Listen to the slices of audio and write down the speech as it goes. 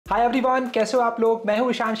Hi everyone, कैसे हो आप लोग। मैं हूं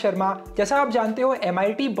ईशान शर्मा। जैसा आप जानते हो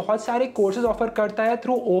MIT बहुत सारे कोर्सेज ऑफर करता है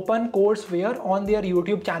through open courseware on their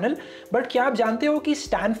YouTube channel. But क्या आप जानते हो कि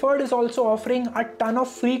Stanford is also offering a ton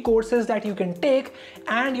of free courses that you can take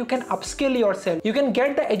and you can upskill yourself. You can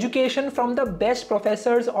get the education from the best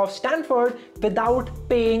professors of Stanford without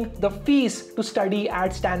paying the fees to study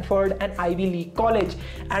eight Stanford and Ivy League college.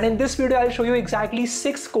 And in this video I'll show you exactly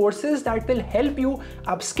 6 courses that will help you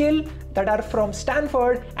upskill, that are from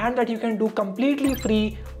Stanford and that you can do completely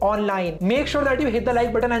free online. Make sure that you hit the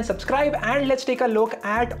like button and subscribe, and let's take a look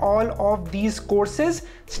at all of these courses.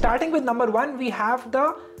 Starting with number 1, we have the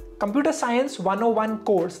Computer Science 101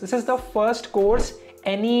 course. This is the first course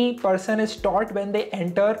any person is taught when they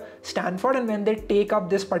enter Stanford and when they take up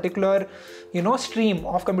this particular stream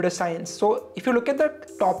of computer science. So if you look at the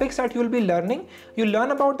topics that you will be learning, you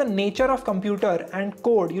learn about the nature of computer and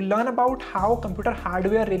code. You learn about how computer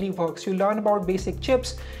hardware really works. You learn about basic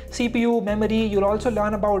chips, CPU, memory. You'll also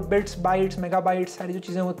learn about bits, bytes, megabytes, सारी जो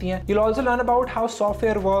चीजें होती हैं. You'll also learn about how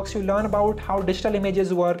software works. You learn about how digital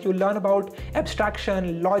images work. You learn about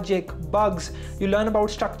abstraction, logic, bugs. You learn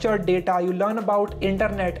about structured data. You learn about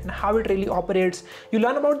internet and how it really operates. You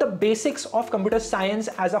learn about the basics of computer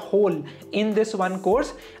science as a whole in this one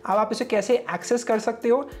course. अब आप इसे कैसे access कर सकते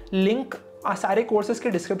हो, link सारे courses के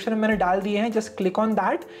description में मैंने डाल दिए हैं. Just click on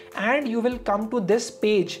that and you will come to this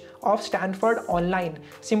page of Stanford online.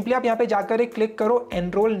 Simply आप यहाँ पे जाकर एक क्लिक करो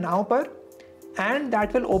एनरोल नाउ पर and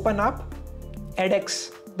that will open up edX,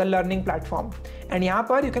 the learning platform. And यहाँ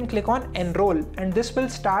पर you can click on enrol and this will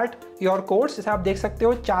start your course. जैसे आप देख सकते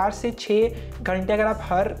हो 4 से 6 घंटे अगर आप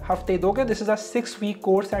हर हफ्ते दोगे. This is a 6-week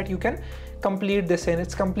course that you can complete this in.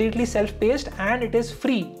 It's completely self-paced and it is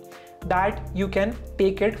free, that you can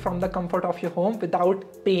take it from the comfort of your home without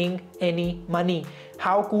paying any money.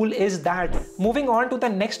 How cool is that? Moving on to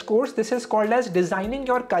the next course, this is called as Designing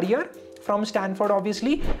Your Career from Stanford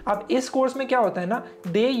obviously. अब इस course में क्या होता है ना,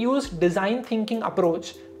 they use design thinking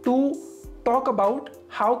approach to talk about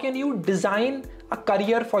how can you design a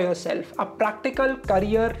career for yourself, a practical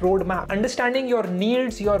career roadmap, understanding your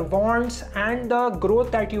needs, your wants and the growth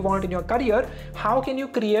that you want in your career. How can you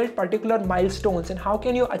create particular milestones and how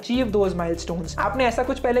can you achieve those milestones? आपने ऐसा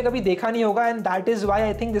कुछ पहले कभी देखा नहीं होगा and that is why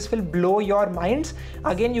I think this will blow your minds.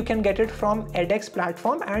 Again, you can get it from edX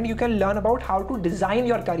platform and you can learn about how to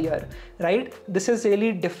design your career, right? This is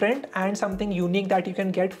really different and something unique that you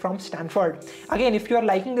can get from Stanford. Again, if you are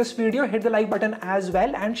liking this video, hit the like button as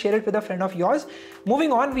well and share it with a friend of yours.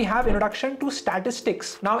 Moving on, we have Introduction to Statistics.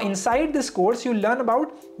 Now inside this course you learn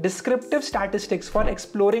about descriptive statistics for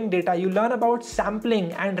exploring data. You learn about sampling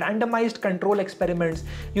and randomized control experiments.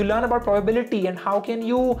 You learn about probability and how can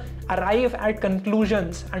you arrive at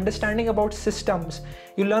conclusions, understanding about systems.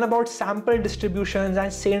 You learn about sample distributions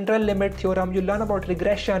and central limit theorem. You learn about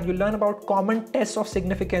regression. You learn about common tests of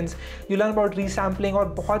significance. You learn about resampling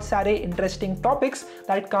और बहुत सारे interesting topics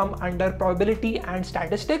that come under probability and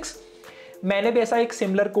statistics. मैंने भी ऐसा एक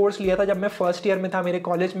similar course लिया था जब मैं फर्स्ट ईयर में था मेरे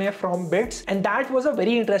कॉलेज में, from bits, and that was a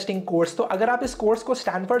very interesting course. तो अगर आप इस कोर्स को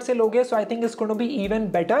स्टैनफोर्ड से लोगे सो I think it's going to be even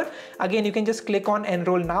better. Again you can just click on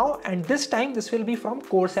enrol now and this time this will be from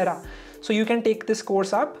Coursera. So you can take this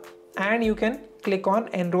course up and you can click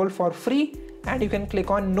on enroll for free and you can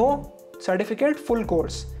click on no certificate full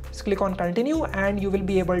course. Just click on continue and you will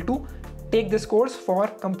be able to take this course for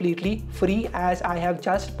completely free as I have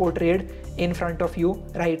just portrayed in front of you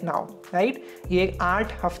right now, right? ये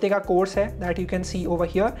 8 हफ्ते का course है that you can see over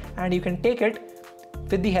here and you can take it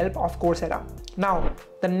with the help of Coursera. Now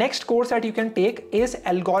the next course that you can take is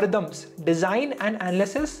Algorithms, Design and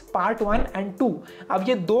Analysis Part 1 and 2. अब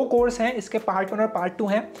ये 2 course हैं, इसके Part 1 और Part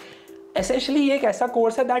 2 हैं. Essentially ये एक ऐसा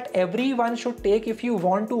course है that everyone should take if you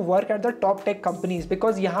want to work at the top tech companies,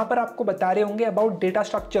 because यहाँ पर आपको बता रहे होंगे about data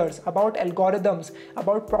structures, about algorithms,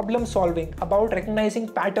 about problem solving, about recognizing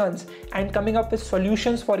patterns and coming up with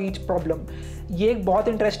solutions for each problem. ये एक बहुत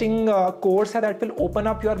interesting course है that will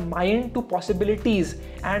open up your mind to possibilities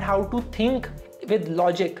and how to think with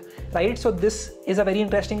logic, right? So this is a very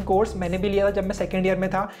interesting course. मैंने भी लिया था जब मैं सेकेंड ईयर में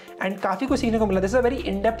था and काफ़ी कुछ सीखने को मिला. This is a very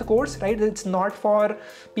in-depth course, right? It's not for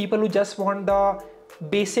people who just want the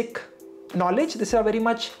basic knowledge. This is a very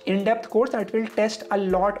much in-depth course that will test a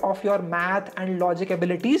lot of your math and logic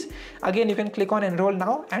abilities. Again, you can click on enroll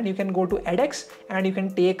now and you can go to edX and you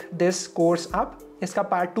can take this course up. इसका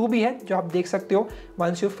part 2 भी है जो आप देख सकते हो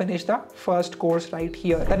once you finish the first course right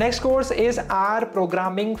here. The next course is R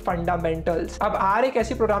Programming Fundamentals. अब R एक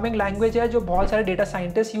ऐसी प्रोग्रामिंग लैंग्वेज है जो बहुत सारे डेटा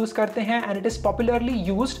साइंटिस्ट यूज करते हैं and it is popularly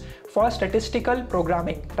used for statistical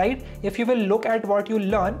programming, right? If you will look at what you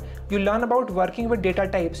learn about working with data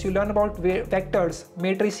types, you learn about vectors,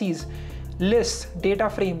 matrices, lists, data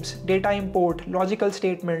frames, data import, logical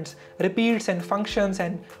statements, repeats and functions,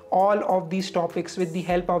 and all of these topics with the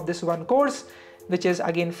help of this one course, which is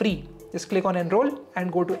again free. Just click on enroll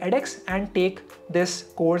and go to edX and take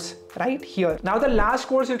this course right here. Now the last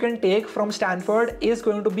course you can take from Stanford is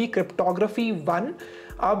going to be Cryptography 1.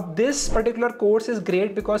 This particular course is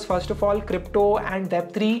great because first of all, crypto and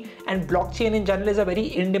Web3 and blockchain in general is a very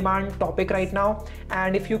in-demand topic right now.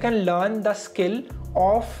 And if you can learn the skill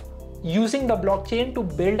of using the blockchain to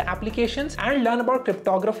build applications and learn about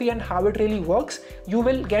cryptography and how it really works, you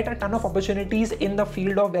will get a ton of opportunities in the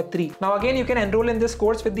field of Web3. Now again, you can enroll in this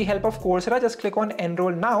course with the help of Coursera. Just click on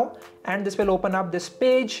enroll now and this will open up this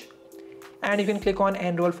page and you can click on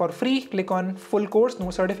enroll for free, click on full course, no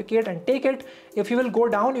certificate, and take it. If you will go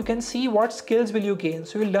down, you can see what skills will you gain.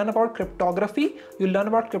 So you'll learn about cryptography, you'll learn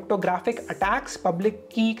about cryptographic attacks, public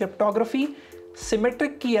key cryptography,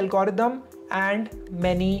 symmetric key algorithm, and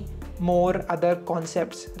many more other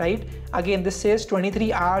concepts, right? Again, this says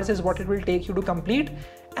 23 hours is what it will take you to complete,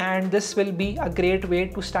 and this will be a great way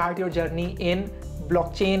to start your journey in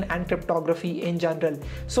blockchain and cryptography in general.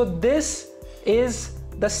 So this is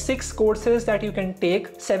the 6 courses that you can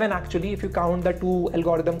take, 7 actually if you count the 2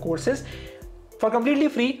 algorithm courses, for completely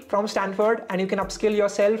free from Stanford, and you can upskill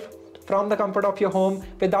yourself from the comfort of your home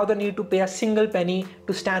without the need to pay a single penny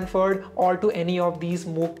to Stanford or to any of these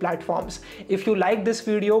MOOC platforms. If you like this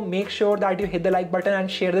video, make sure that you hit the like button and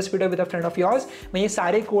share this video with a friend of yours. मैं ये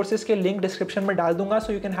सारे courses के link description में डाल दूंगा,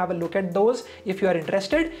 so you can have a look at those if you are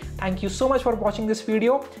interested. Thank you so much for watching this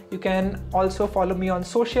video. You can also follow me on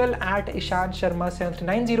social at Ishan Sharma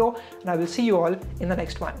 7390, and I will see you all in the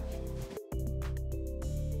next one.